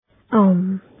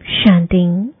ओम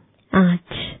शांति। आज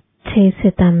 6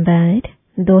 सितंबर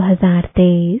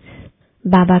 2023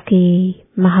 बाबा के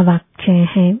महावाक्य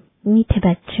है, मीठे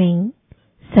बच्चे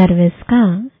सर्विस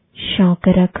का शौक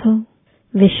रखो,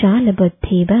 विशाल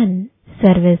बुद्धि बन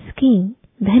सर्विस की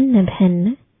भिन्न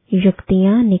भिन्न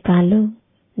युक्तियां निकालो।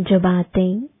 जो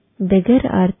बातें बिगर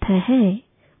अर्थ है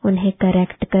उन्हें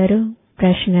करेक्ट करो।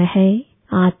 प्रश्न है,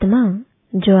 आत्मा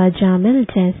जो अजामिल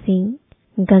जैसी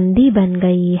गंदी बन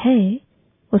गई है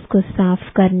उसको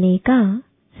साफ करने का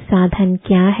साधन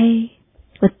क्या है?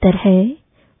 उत्तर है,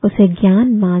 उसे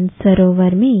ज्ञान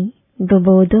मानसरोवर में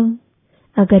डुबो दो।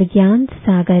 अगर ज्ञान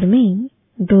सागर में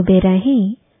डूबे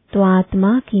रहे तो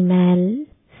आत्मा की मैल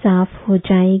साफ हो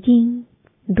जाएगी।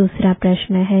 दूसरा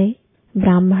प्रश्न है,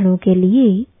 ब्राह्मणों के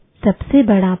लिए सबसे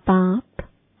बड़ा पाप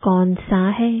कौन सा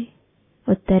है?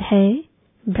 उत्तर है,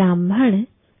 ब्राह्मण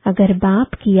अगर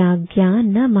बाप की आज्ञा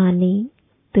न माने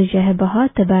तो यह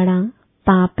बहुत बड़ा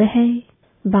पाप है।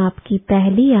 बाप की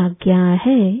पहली आज्ञा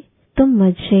है, तुम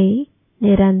मुझे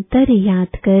निरंतर याद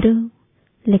करो,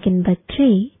 लेकिन बच्चे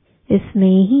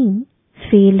इसमें ही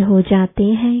फेल हो जाते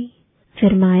हैं।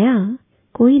 फिर माया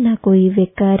कोई न कोई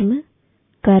विकर्म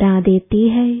करा देती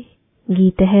है।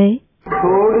 गीत है,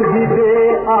 छोड़ भी दे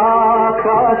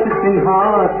आकाश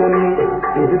सिंहासन,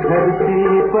 इस धरती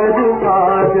पर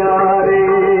आ जा रे,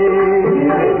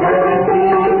 इस धरती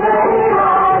पर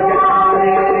आ जा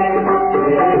रे,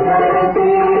 इस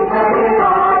धरती पर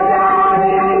आ जा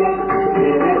रे,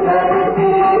 इस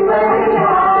धरती पर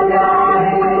आ जा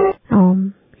रे। ओम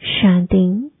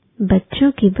शांति।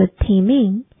 बच्चों की बुद्धि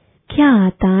में क्या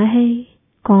आता है?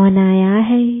 कौन आया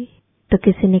है? तो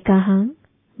किसी ने कहा,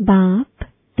 बाप,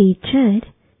 टीचर,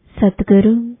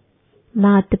 सतगुरु।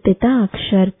 माता पिता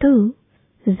अक्षर तो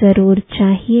जरूर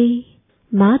चाहिए।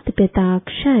 माता पिता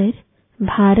अक्षर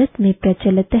भारत में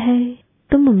प्रचलित है।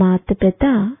 तुम माता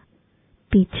पिता,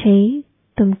 पीछे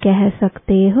तुम कह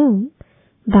सकते हो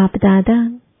बाप दादा।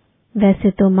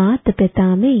 वैसे तो माता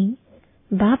पिता में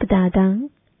बाप दादा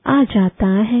आ जाता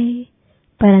है,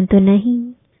 परंतु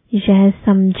नहीं, यह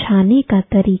समझाने का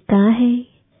तरीका है।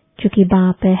 क्योंकि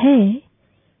बाप है,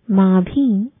 माँ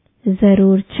भी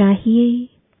जरूर चाहिए।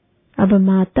 अब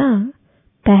माता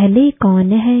पहले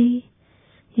कौन है?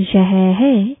 यह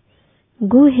है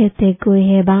गुह्य ते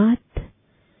गुह्य बात,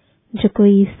 जो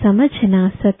कोई समझ ना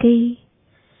सके।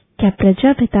 क्या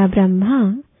प्रजापिता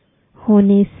ब्रह्मा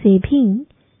होने से भी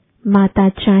माता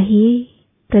चाहिए?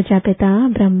 प्रजापिता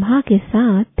ब्रह्मा के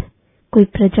साथ कोई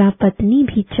प्रजापत्नी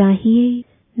भी चाहिए?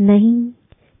 नहीं,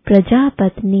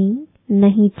 प्रजापत्नी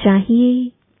नहीं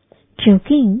चाहिए,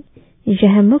 क्योंकि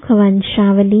यह मुख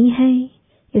वंशावली है।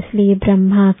 इसलिए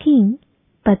ब्रह्मा की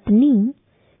पत्नी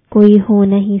कोई हो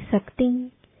नहीं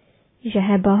सकती।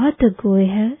 यह बहुत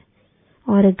गुह्य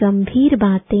और गंभीर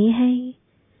बातें हैं।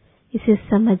 इसे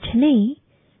समझने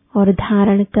और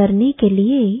धारण करने के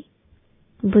लिए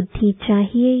बुद्धि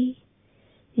चाहिए।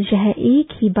 यह एक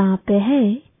ही बाप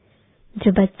है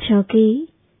जो बच्चों के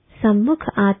सम्मुख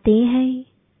आते हैं।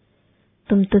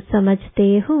 तुम तो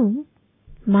समझते हो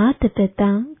माता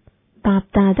पिता बाप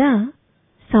दादा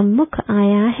सम्मुख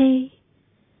आया है।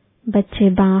 बच्चे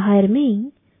बाहर में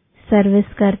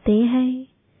सर्विस करते हैं।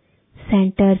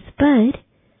 सेंटर्स पर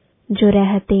जो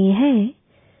रहते हैं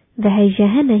वह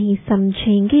यह नहीं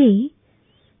समझेंगे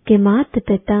कि माता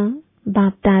पिता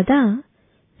बाप दादा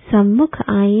सम्मुख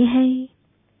आए हैं।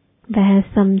 वह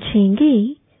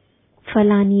समझेंगे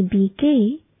फलानी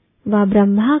बीके व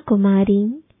ब्रह्मा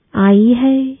कुमारी आई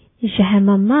है। यह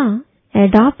मम्मा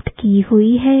एडॉप्ट की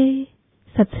हुई है।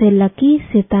 सबसे लकी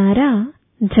सितारा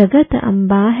जगत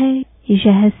अम्बा है।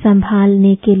 यह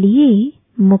संभालने के लिए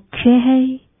मुख्य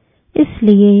है,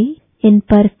 इसलिए इन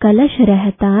पर कलश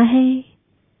रहता है।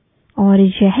 और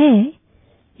यह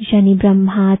यानी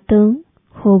ब्रह्मा तो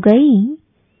हो गई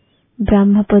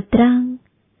ब्रह्मपुत्रा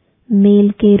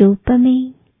मेल के रूप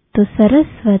में। तो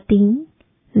सरस्वती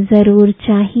जरूर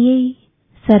चाहिए।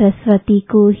 सरस्वती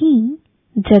को ही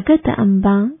जगत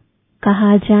अम्बा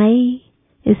कहा जाए।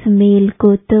 इस मेल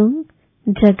को तो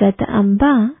जगत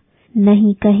अम्बा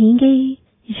नहीं कहेंगे।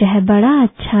 यह बड़ा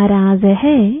अच्छा राज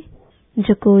है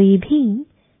जो कोई भी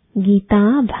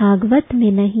गीता भागवत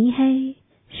में नहीं है।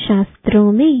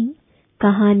 शास्त्रों में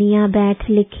कहानियां बैठ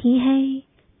लिखी हैं।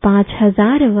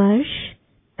 5000 वर्ष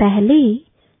पहले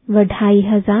व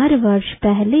 2500 वर्ष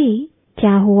पहले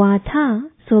क्या हुआ था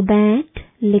सो बैठ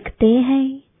लिखते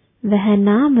हैं। वह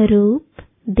नाम रूप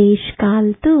देश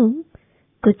काल तो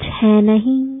कुछ है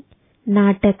नहीं।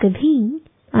 नाटक भी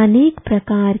अनेक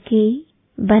प्रकार के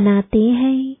बनाते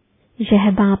हैं।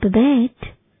 यह बाप बैठ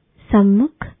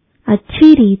सम्मुख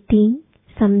अच्छी रीति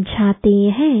समझाते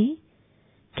हैं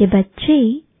कि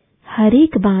बच्चे हर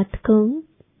एक बात को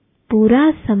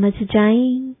पूरा समझ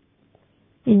जाएं।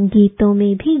 इन गीतों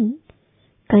में भी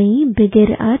कई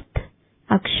बिगर अर्थ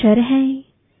अक्षर हैं।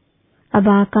 अब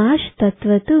आकाश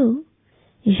तत्व तो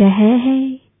यह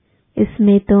है,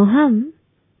 इसमें तो हम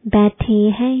बैठे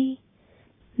हैं।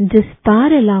 जिस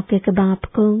पारलौकिक बाप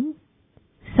को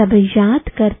सब याद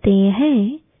करते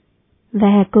हैं,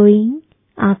 वह कोई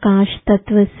आकाश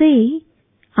तत्व से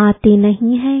आते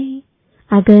नहीं है।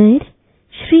 अगर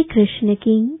श्री कृष्ण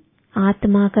की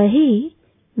आत्मा कहे,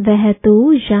 वह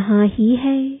तो यहाँ ही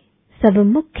है। सब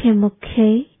मुख्य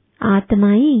मुख्य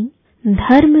आत्माएं,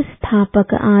 धर्म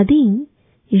स्थापक आदि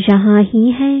यहाँ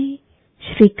ही है।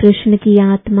 श्री कृष्ण की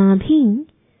आत्मा भी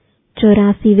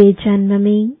 84वें जन्म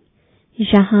में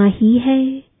यहाँ ही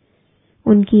है।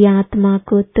 उनकी आत्मा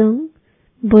को तुम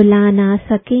बुला ना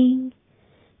सके।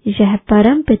 यह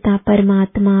परम पिता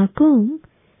परमात्मा को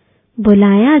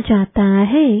बुलाया जाता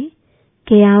है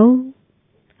कि आओ,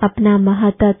 अपना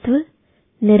महातत्व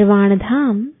निर्वाण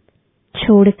धाम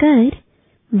छोड़कर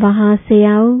वहां से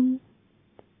आओ।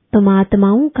 तुम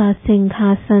आत्माओं का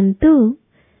सिंहासन तो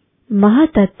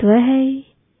महातत्व है।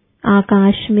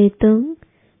 आकाश में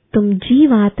तुम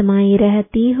जीवात्माएं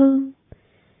रहती हो।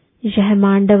 यह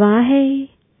मांडवा है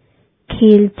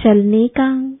खेल चलने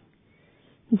का।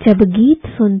 जब गीत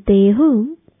सुनते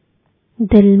हो,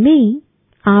 दिल में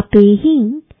आपे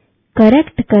ही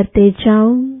करेक्ट करते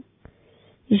जाओ।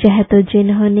 यह तो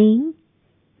जिन्होंने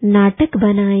नाटक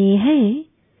बनाए हैं,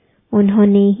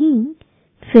 उन्होंने ही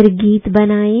फिर गीत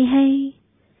बनाए हैं।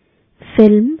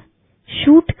 फिल्म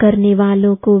शूट करने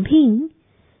वालों को भी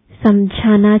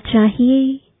समझाना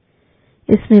चाहिए।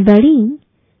 इसमें बड़ी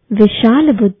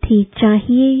विशाल बुद्धि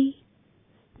चाहिए।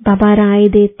 बाबा राय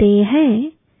देते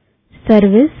हैं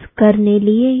सर्विस करने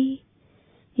लिए।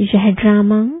 यह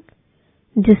ड्रामा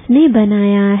जिसने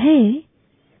बनाया है,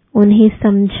 उन्हें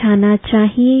समझाना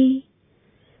चाहिए,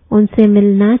 उनसे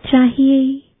मिलना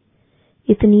चाहिए,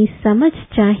 इतनी समझ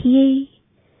चाहिए।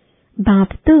 बाप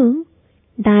तो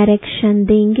डायरेक्शन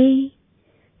देंगे।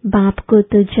 बाप को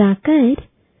तो जाकर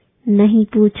नहीं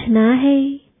पूछना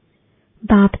है।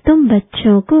 बाप तुम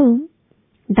बच्चों को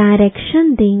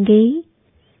डायरेक्शन देंगे,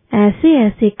 ऐसे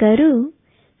ऐसे करो,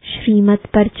 श्रीमत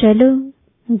पर चलो,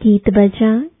 गीत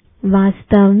बजा।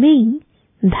 वास्तव में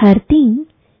धरती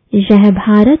यह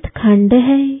भारत खंड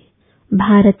है।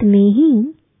 भारत में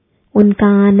ही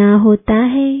उनका आना होता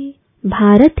है।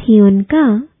 भारत ही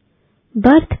उनका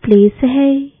बर्थ प्लेस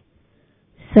है।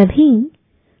 सभी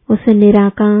उस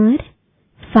निराकार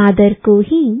फादर को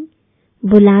ही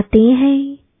बुलाते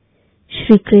हैं।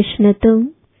 श्री कृष्ण तो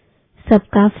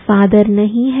सबका फादर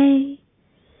नहीं है,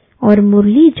 और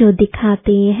मुरली जो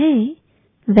दिखाते हैं,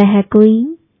 वह कोई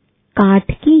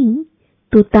काठ की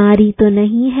तुतारी तो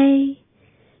नहीं है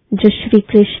जो श्री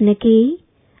कृष्ण के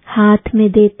हाथ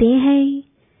में देते हैं।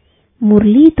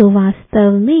 मुरली तो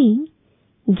वास्तव में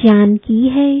ज्ञान की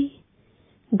है।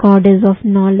 गॉडेस ऑफ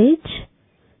नॉलेज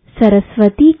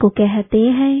सरस्वती को कहते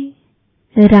हैं।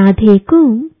 राधे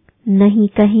को नहीं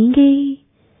कहेंगे,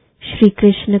 श्री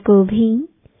कृष्ण को भी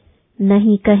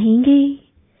नहीं कहेंगे।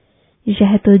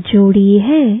 यह तो जोड़ी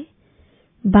है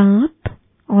बाप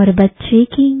और बच्चे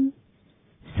की।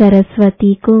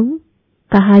 सरस्वती को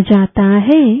कहा जाता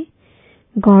है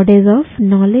गॉडेस ऑफ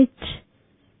नॉलेज।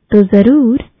 तो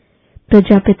जरूर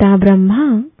प्रजापिता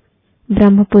ब्रह्मा,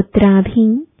 ब्रह्मपुत्रा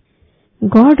भी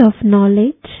गॉड ऑफ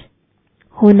नॉलेज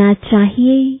होना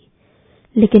चाहिए।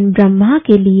 लेकिन ब्रह्मा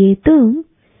के लिए तो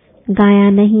गाया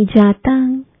नहीं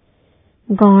जाता।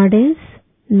 गॉड इज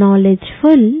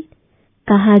नॉलेजफुल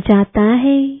कहा जाता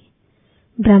है।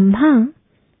 ब्रह्मा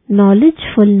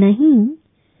नॉलेजफुल नहीं,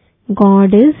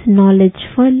 गॉड इज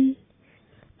नॉलेजफुल।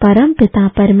 परम पिता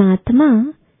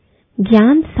परमात्मा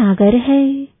ज्ञान सागर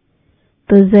है,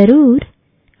 तो जरूर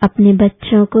अपने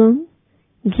बच्चों को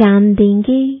ज्ञान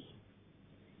देंगे।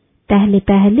 पहले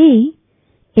पहले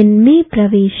इनमें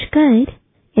प्रवेश कर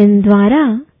इन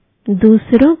द्वारा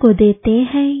दूसरों को देते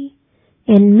हैं।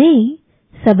 इनमें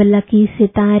सब लकी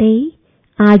सितारे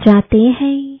आ जाते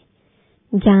हैं।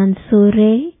 ज्ञान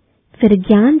सूर्य, फिर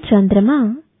ज्ञान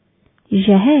चंद्रमा,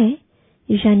 यह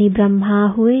यानी ब्रह्मा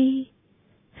हुए।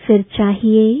 फिर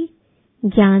चाहिए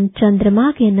ज्ञान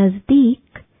चंद्रमा के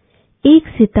नजदीक एक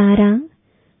सितारा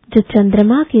जो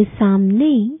चंद्रमा के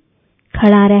सामने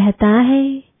खड़ा रहता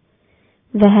है।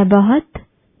 वह बहुत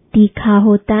तीखा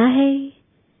होता है।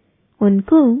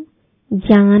 उनको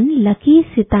ज्ञान लकी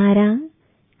सितारा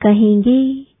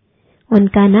कहेंगे।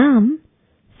 उनका नाम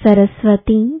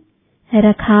सरस्वती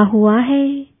रखा हुआ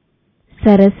है।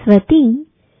 सरस्वती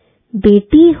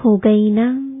बेटी हो गई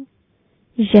ना।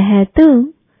 यह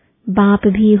तो बाप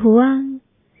भी हुआ।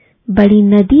 बड़ी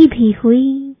नदी भी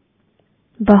हुई,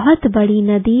 बहुत बड़ी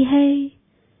नदी है।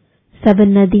 सब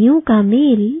नदियों का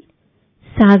मेल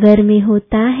सागर में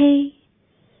होता है।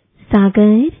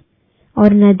 सागर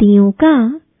और नदियों का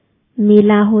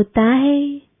मेला होता है।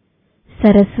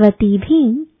 सरस्वती भी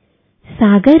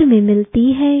सागर में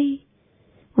मिलती है,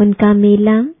 उनका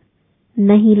मेला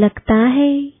नहीं लगता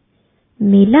है।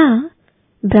 मेला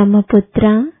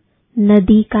ब्रह्मपुत्र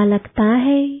नदी का लगता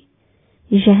है।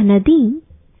 यह नदी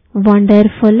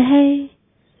वंडरफुल है,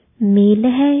 मेल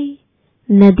है।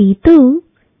 नदी तो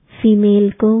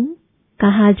फीमेल को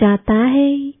कहा जाता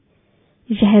है।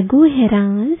 यह गूढ़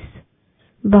राज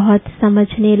बहुत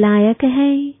समझने लायक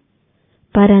है,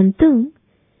 परंतु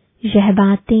यह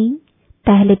बातें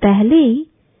पहले पहले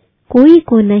कोई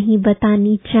को नहीं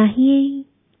बतानी चाहिए।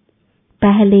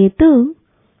 पहले तो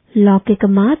लौकिक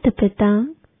माता पिता,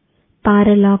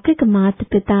 पारलौकिक माता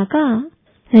पिता का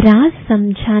राज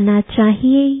समझाना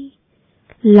चाहिए।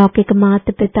 लौकिक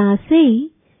माता पिता से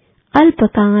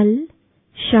अल्पकाल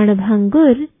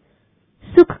क्षणभंगुर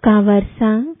सुख का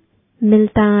वर्षा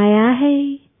मिलता आया है,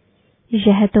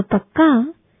 यह तो पक्का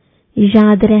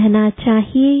याद रहना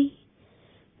चाहिए।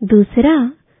 दूसरा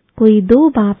कोई दो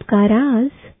बाप का राज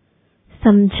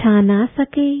समझा ना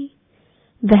सके,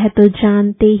 वह तो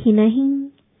जानते ही नहीं।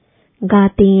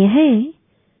 गाते हैं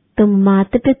तुम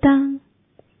माता पिता,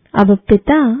 अब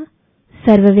पिता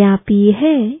सर्वव्यापी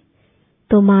है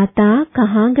तो माता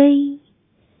कहाँ गई?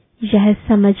 यह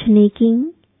समझने की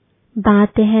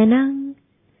बात है ना।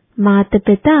 माता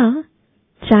पिता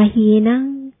चाहिए ना।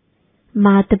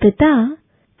 माता पिता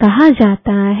कहा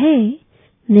जाता है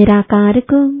निराकार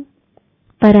को,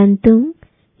 परंतु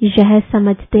यह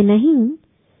समझते नहीं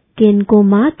कि इनको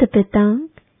माता पिता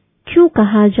क्यों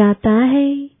कहा जाता है।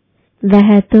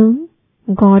 वह तो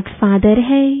गॉड फादर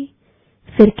है।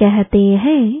 फिर कहते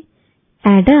हैं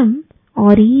एडम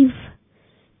और ईव।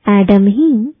 एडम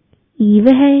ही ईव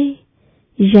है,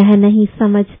 यह नहीं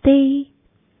समझते।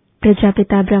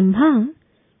 प्रजापिता ब्रह्मा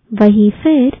वही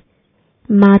फिर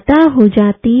माता हो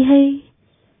जाती है।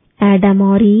 एडम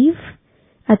और ईव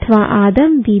अथवा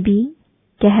आदम बीबी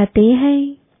कहते हैं,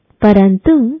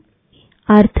 परंतु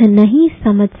अर्थ नहीं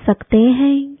समझ सकते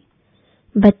हैं।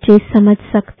 बच्चे समझ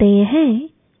सकते हैं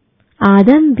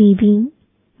आदम बीबी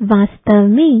वास्तव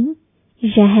में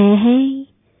यह है।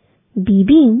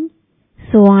 बीबी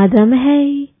सो आदम है,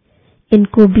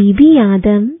 इनको बीबी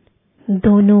आदम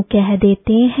दोनों कह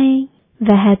देते हैं।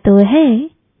 वह तो है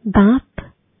बाप।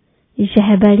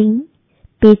 यह बड़ी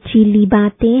पेचीली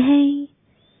बातें हैं।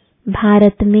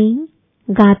 भारत में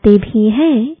गाते भी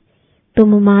हैं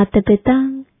तुम माता पिता,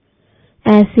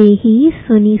 ऐसे ही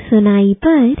सुनी सुनाई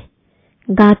पर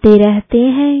गाते रहते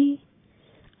हैं,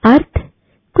 अर्थ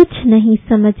कुछ नहीं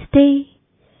समझते।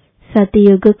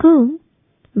 सतयुग को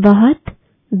बहुत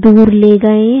दूर ले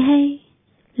गए हैं,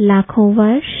 लाखों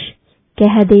वर्ष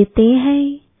कह देते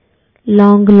हैं,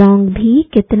 लॉन्ग लॉन्ग भी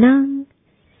कितना।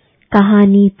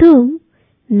 कहानी तो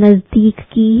नजदीक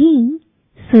की ही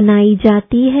सुनाई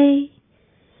जाती है।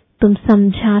 तुम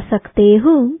समझा सकते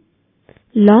हो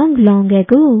लॉन्ग लॉन्ग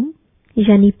एगो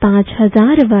यानी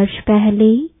 5000 वर्ष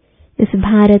पहले इस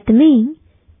भारत में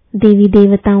देवी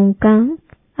देवताओं का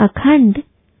अखंड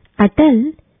अटल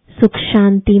सुख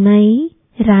शांतिमय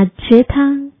राज्य था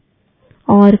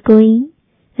और कोई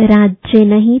राज्य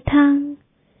नहीं था।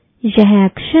 यह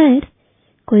अक्षर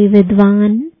कोई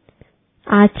विद्वान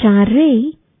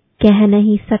आचार्य कह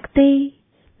नहीं सकते।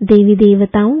 देवी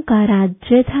देवताओं का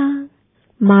राज्य था।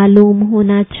 मालूम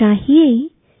होना चाहिए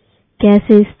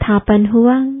कैसे स्थापन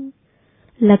हुआ,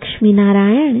 लक्ष्मी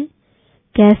नारायण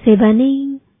कैसे बने,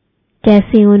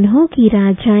 कैसे उन्हों की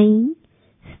राजाई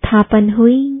स्थापन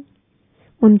हुई।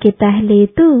 उनके पहले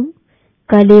तो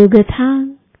कलयुग था,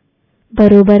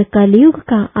 बरोबर कलयुग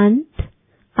का अंत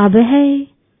अब है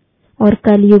और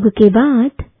कलयुग के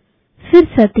बाद फिर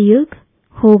सतयुग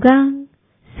होगा।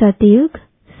 सतयुग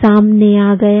सामने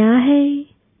आ गया है।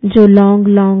 जो लॉन्ग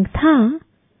लॉन्ग था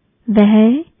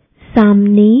वह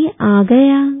सामने आ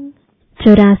गया।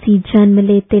 84 जन्म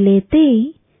लेते लेते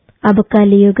अब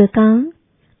कलयुग का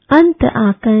अंत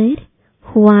आकर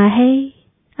हुआ है।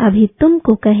 अभी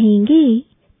तुमको कहेंगे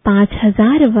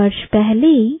 5000 वर्ष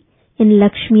पहले इन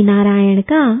लक्ष्मी नारायण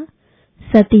का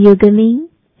सतयुग में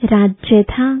राज्य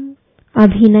था।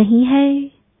 अभी नहीं है,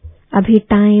 अभी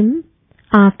टाइम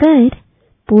आकर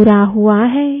पूरा हुआ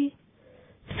है।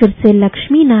 फिर से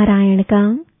लक्ष्मी नारायण का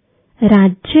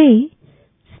राज्य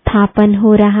स्थापन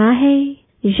हो रहा है।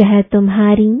 यह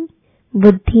तुम्हारी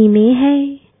बुद्धि में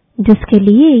है, जिसके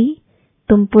लिए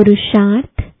तुम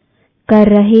पुरुषार्थ कर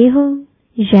रहे हो।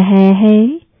 यह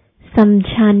है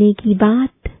समझाने की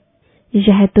बात।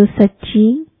 यह तो सच्ची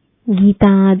गीता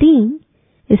आदि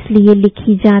इसलिए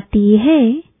लिखी जाती है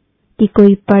कि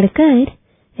कोई पढ़कर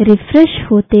रिफ्रेश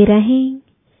होते रहें।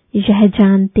 यह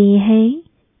जानते हैं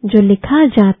जो लिखा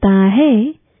जाता है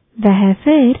वह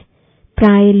फिर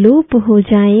प्राय लोप हो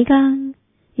जाएगा।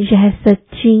 यह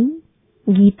सच्ची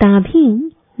गीता भी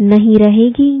नहीं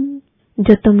रहेगी।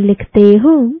 जो तुम लिखते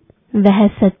हो वह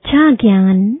सच्चा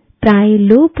ज्ञान प्राय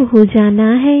लोप हो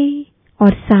जाना है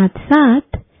और साथ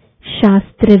साथ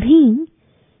शास्त्र भी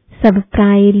सब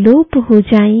प्राय लोप हो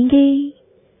जाएंगे।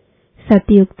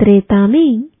 सतयुग त्रेता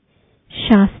में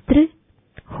शास्त्र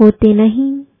होते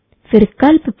नहीं, फिर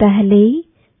कल्प पहले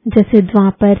जैसे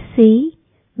द्वापर से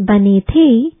बने थे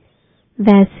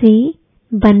वैसे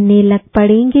बनने लग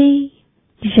पड़ेंगे।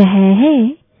 यह है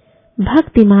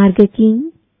भक्ति मार्ग की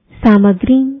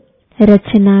सामग्री।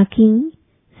 रचना की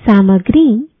सामग्री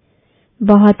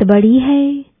बहुत बड़ी है।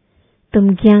 तुम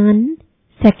ज्ञान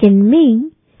सेकंड में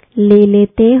ले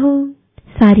लेते हो।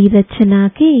 सारी रचना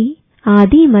के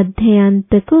आदि मध्य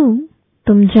अंत को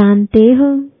तुम जानते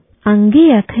हो। अंगे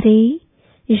अखरे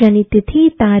यानी तिथि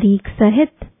तारीख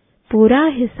सहित पूरा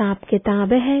हिसाब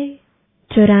किताब है।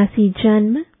 84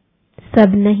 जन्म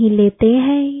सब नहीं लेते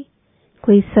हैं।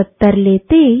 कोई 70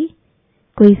 लेते,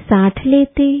 कोई 60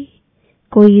 लेते,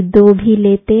 कोई 2 भी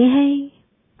लेते हैं।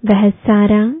 वह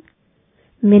सारा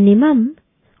मिनिमम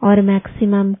और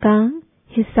मैक्सिमम का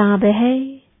हिसाब है।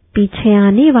 पीछे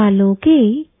आने वालों के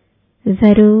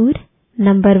जरूर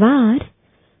नंबरवार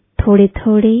थोड़े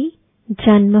थोड़े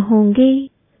जन्म होंगे।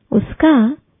 उसका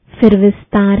फिर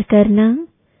विस्तार करना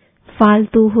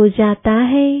फालतू हो जाता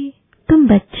है। तुम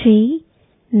बच्चे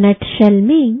नटशेल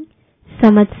में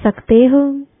समझ सकते हो।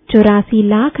 84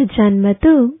 लाख जन्म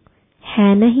तो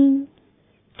है नहीं।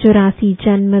 84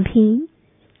 जन्म भी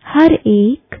हर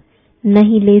एक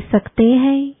नहीं ले सकते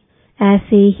हैं।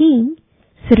 ऐसे ही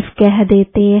सिर्फ कह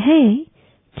देते हैं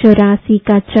 84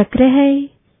 का चक्र है।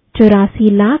 84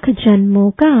 लाख जन्मों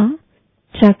का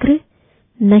चक्र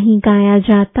नहीं गाया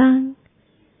जाता।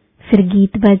 फिर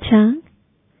गीत बजा,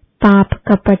 पाप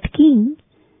कपट की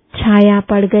छाया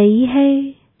पड़ गई है।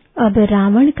 अब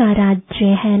रावण का राज्य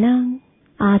है ना।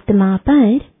 आत्मा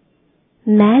पर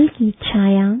मैल की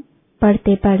छाया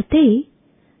पड़ते पड़ते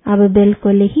अब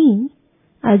बिल्कुल ही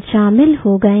अजामिल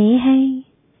हो गए हैं।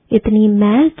 इतनी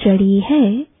मैल चढ़ी है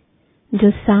जो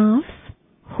साफ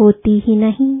होती ही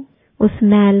नहीं। उस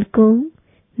मैल को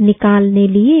निकालने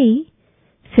लिए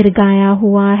फिर गाया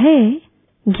हुआ है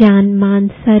ज्ञान मान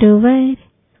सरोवर।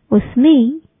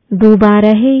 उसमें डूबा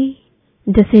रहे।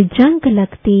 जैसे जंक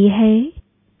लगती है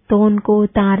तो उनको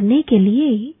उतारने के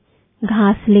लिए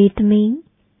घासलेट में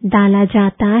डाला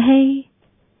जाता है।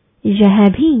 यह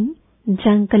भी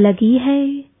जंक लगी है,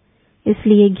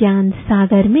 इसलिए ज्ञान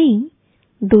सागर में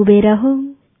डूबे रहो।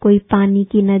 कोई पानी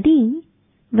की नदी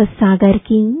व सागर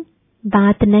की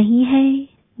बात नहीं है।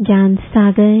 ज्ञान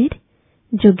सागर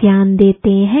जो ज्ञान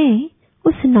देते हैं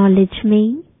उस नॉलेज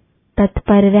में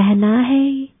तत्पर रहना है।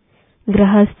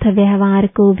 गृहस्थ व्यवहार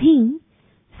को भी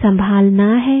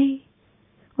संभालना है।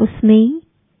 उसमें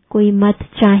कोई मत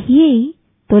चाहिए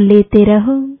तो लेते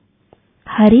रहो।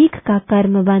 हर एक का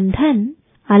कर्म बंधन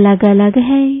अलग अलग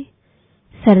है।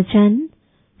 सर्जन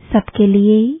सबके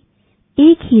लिए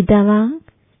एक ही दवा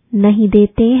नहीं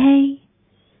देते हैं।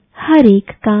 हर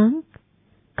एक का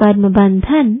कर्म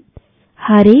बंधन,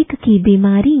 हर एक की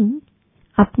बीमारी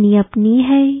अपनी अपनी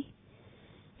है।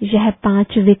 यह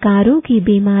 5 विकारों की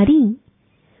बीमारी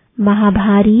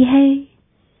महाभारी है।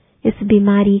 इस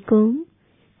बीमारी को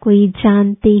कोई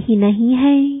जानते ही नहीं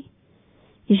है।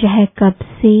 यह कब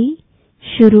से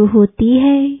शुरू होती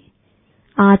है।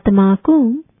 आत्मा को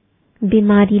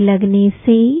बीमारी लगने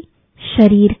से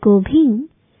शरीर को भी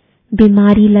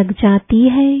बीमारी लग जाती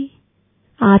है।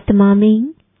 आत्मा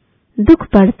में दुख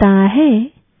पड़ता है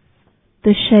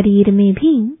तो शरीर में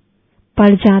भी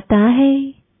पड़ जाता है।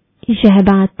 यह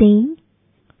बातें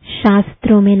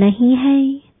शास्त्रों में नहीं है।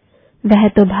 वह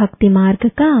तो भक्ति मार्ग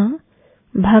का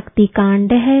भक्ति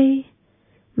कांड है।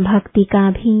 भक्ति का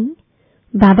भी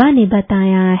बाबा ने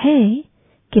बताया है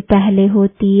कि पहले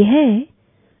होती है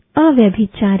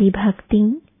अव्यभिचारी भक्ति,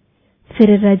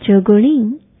 फिर रजोगुणी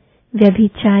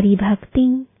व्यभिचारी भक्ति,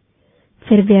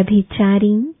 फिर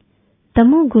व्यभिचारी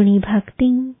तमोगुणी भक्ति।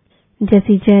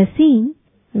 जैसी जैसी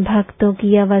भक्तों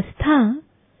की अवस्था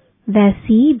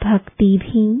वैसी भक्ति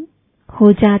भी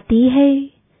हो जाती है।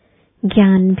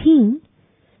 ज्ञान भी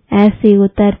ऐसे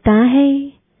उतरता है।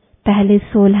 पहले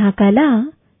 16 कला,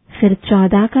 फिर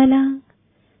 14 कला,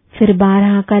 फिर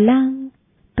 12 कला।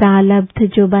 प्रालब्ध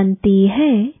जो बनती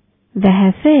है वह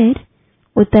फिर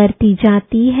उतरती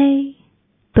जाती है।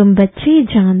 तुम बच्चे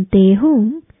जानते हो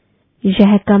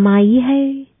यह कमाई है।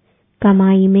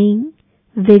 कमाई में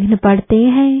विघ्न पड़ते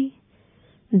हैं,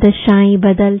 दशाएं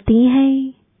बदलती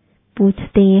हैं।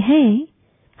 पूछते हैं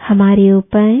हमारे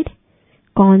ऊपर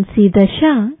कौन सी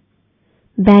दशा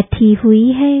बैठी हुई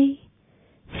है।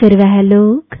 फिर वह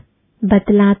लोग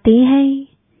बतलाते हैं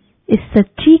इस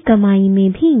सच्ची कमाई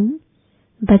में भी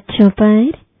बच्चों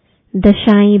पर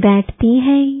दशाएं बैठती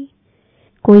हैं।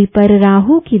 कोई पर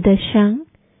राहु की दशा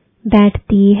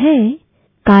बैठती है,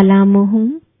 काला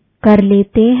मुंह कर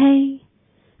लेते हैं।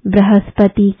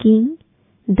 बृहस्पति की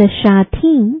दशा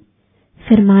थी,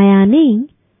 फिर माया ने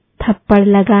थप्पड़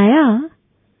लगाया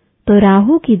तो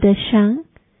राहु की दशा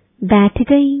बैठ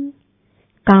गई।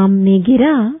 काम में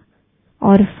गिरा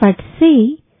और फट से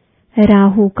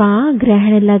राहु का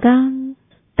ग्रहण लगा,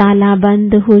 ताला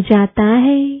बंद हो जाता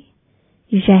है।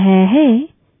 यह है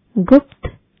गुप्त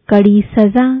कड़ी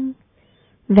सजा।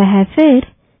 वह फिर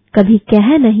कभी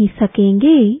कह नहीं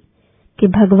सकेंगे कि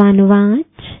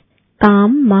भगवानवाच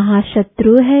काम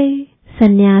महाशत्रु है।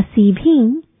 सन्यासी भी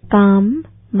काम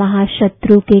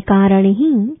महाशत्रु के कारण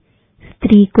ही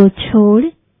स्त्री को छोड़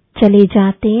चले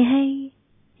जाते हैं।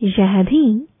 यह भी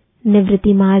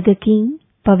निवृत्ति मार्ग की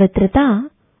पवित्रता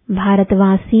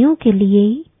भारतवासियों के लिए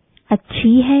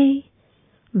अच्छी है।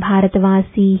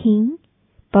 भारतवासी ही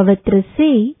पवित्र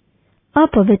से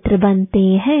अपवित्र बनते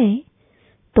हैं,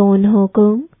 तो उन्हों को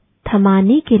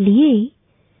थमाने के लिए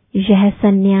यह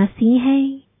सन्यासी है।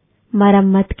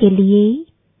 मरम्मत के लिए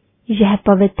यह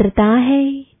पवित्रता है।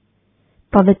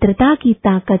 पवित्रता की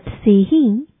ताकत से ही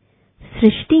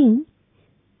सृष्टि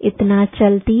इतना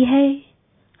चलती है।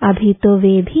 अभी तो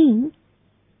वे भी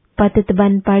पतित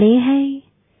बन पड़े हैं,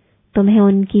 तुम्हें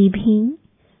उनकी भी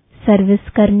सर्विस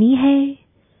करनी है।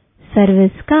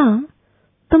 सर्विस का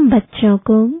तुम बच्चों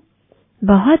को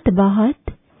बहुत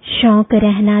बहुत शौक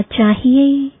रहना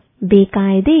चाहिए।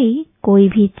 बेकायदे कोई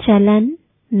भी चलन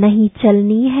नहीं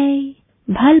चलनी है।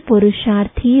 भल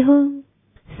पुरुषार्थी हो,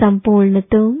 संपूर्ण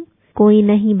तो कोई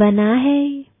नहीं बना है।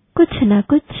 कुछ न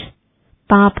कुछ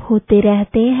पाप होते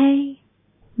रहते हैं।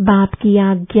 बाप की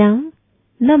आज्ञा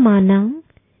न माना,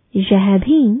 यह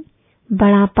भी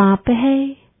बड़ा पाप है।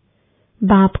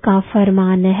 बाप का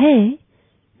फरमान है,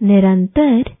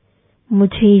 निरंतर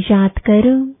मुझे याद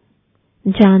करो।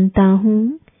 जानता हूं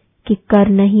कि कर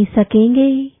नहीं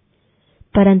सकेंगे,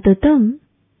 परंतु तुम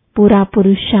पूरा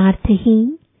पुरुषार्थ ही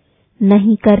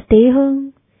नहीं करते हो।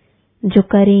 जो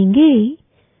करेंगे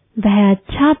वह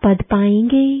अच्छा पद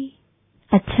पाएंगे।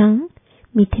 अच्छा,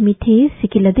 मीठे मीठे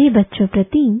सिकिलदे बच्चों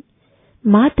प्रति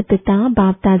माता पिता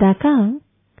बाप दादा का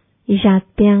याद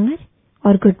प्यार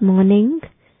और गुड मॉर्निंग।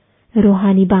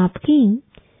 रूहानी बाप की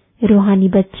रूहानी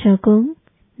बच्चों को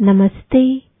नमस्ते।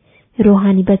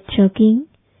 रूहानी बच्चों की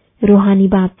रूहानी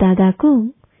बाप दादा को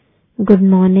गुड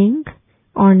मॉर्निंग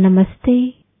और नमस्ते।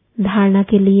 धारणा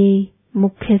के लिए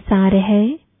मुख्य सार है,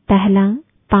 पहला,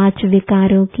 5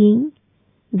 विकारों की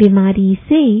बीमारी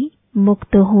से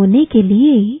मुक्त होने के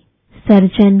लिए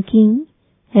सर्जन की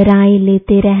राय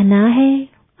लेते रहना है।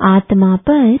 आत्मा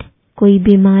पर कोई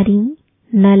बीमारी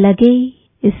न लगे,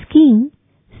 इसकी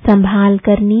संभाल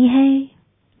करनी है।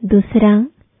 दूसरा,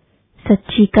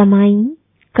 सच्ची कमाई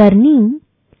करनी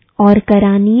और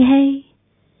करानी है।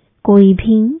 कोई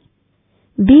भी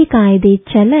बेकायदे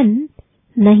चलन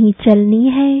नहीं चलनी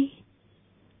है।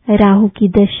 राहु की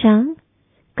दशा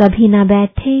कभी न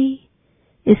बैठे,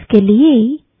 इसके लिए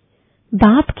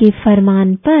बाप के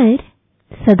फरमान पर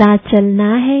सदा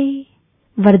चलना है।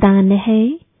 वरदान है,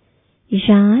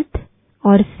 याद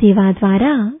और सेवा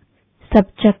द्वारा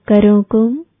सब चक्करों को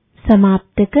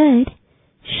समाप्त कर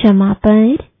क्षमा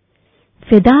पर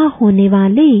फिदा होने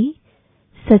वाले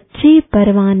सच्चे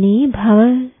परवाने भव।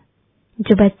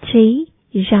 जो बच्चे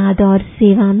याद और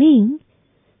सेवा में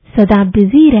सदा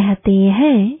बिजी रहते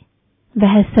हैं,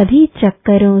 वह सभी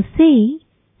चक्करों से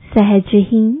सहज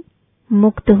ही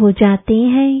मुक्त हो जाते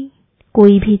हैं।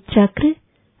 कोई भी चक्र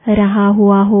रहा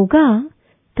हुआ होगा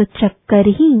तो चक्कर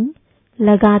ही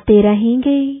लगाते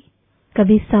रहेंगे।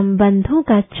 कभी संबंधों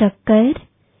का चक्कर,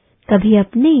 कभी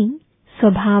अपने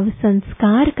स्वभाव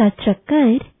संस्कार का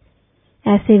चक्कर।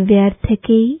 ऐसे व्यर्थ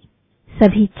के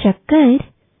सभी चक्कर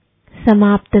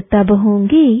समाप्त तब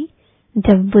होंगे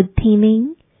जब बुद्धि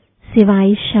में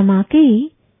सिवाय क्षमा के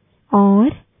और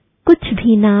कुछ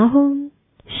भी ना हो।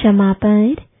 क्षमा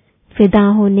पर फिदा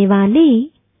होने वाले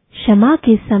क्षमा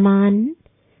के समान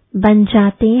बन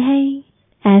जाते हैं।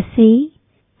 ऐसे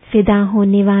फिदा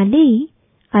होने वाले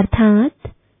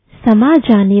अर्थात समा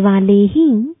जाने वाले ही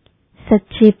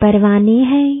सच्चे परवाने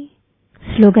हैं।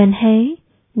 स्लोगन है,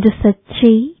 जो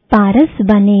सच्चे पारस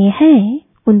बने हैं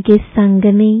उनके संग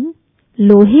में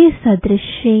लोहे सदृश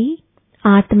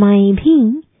आत्माएं भी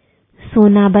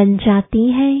सोना बन जाती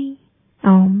हैं।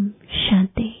 ओम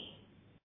शांति।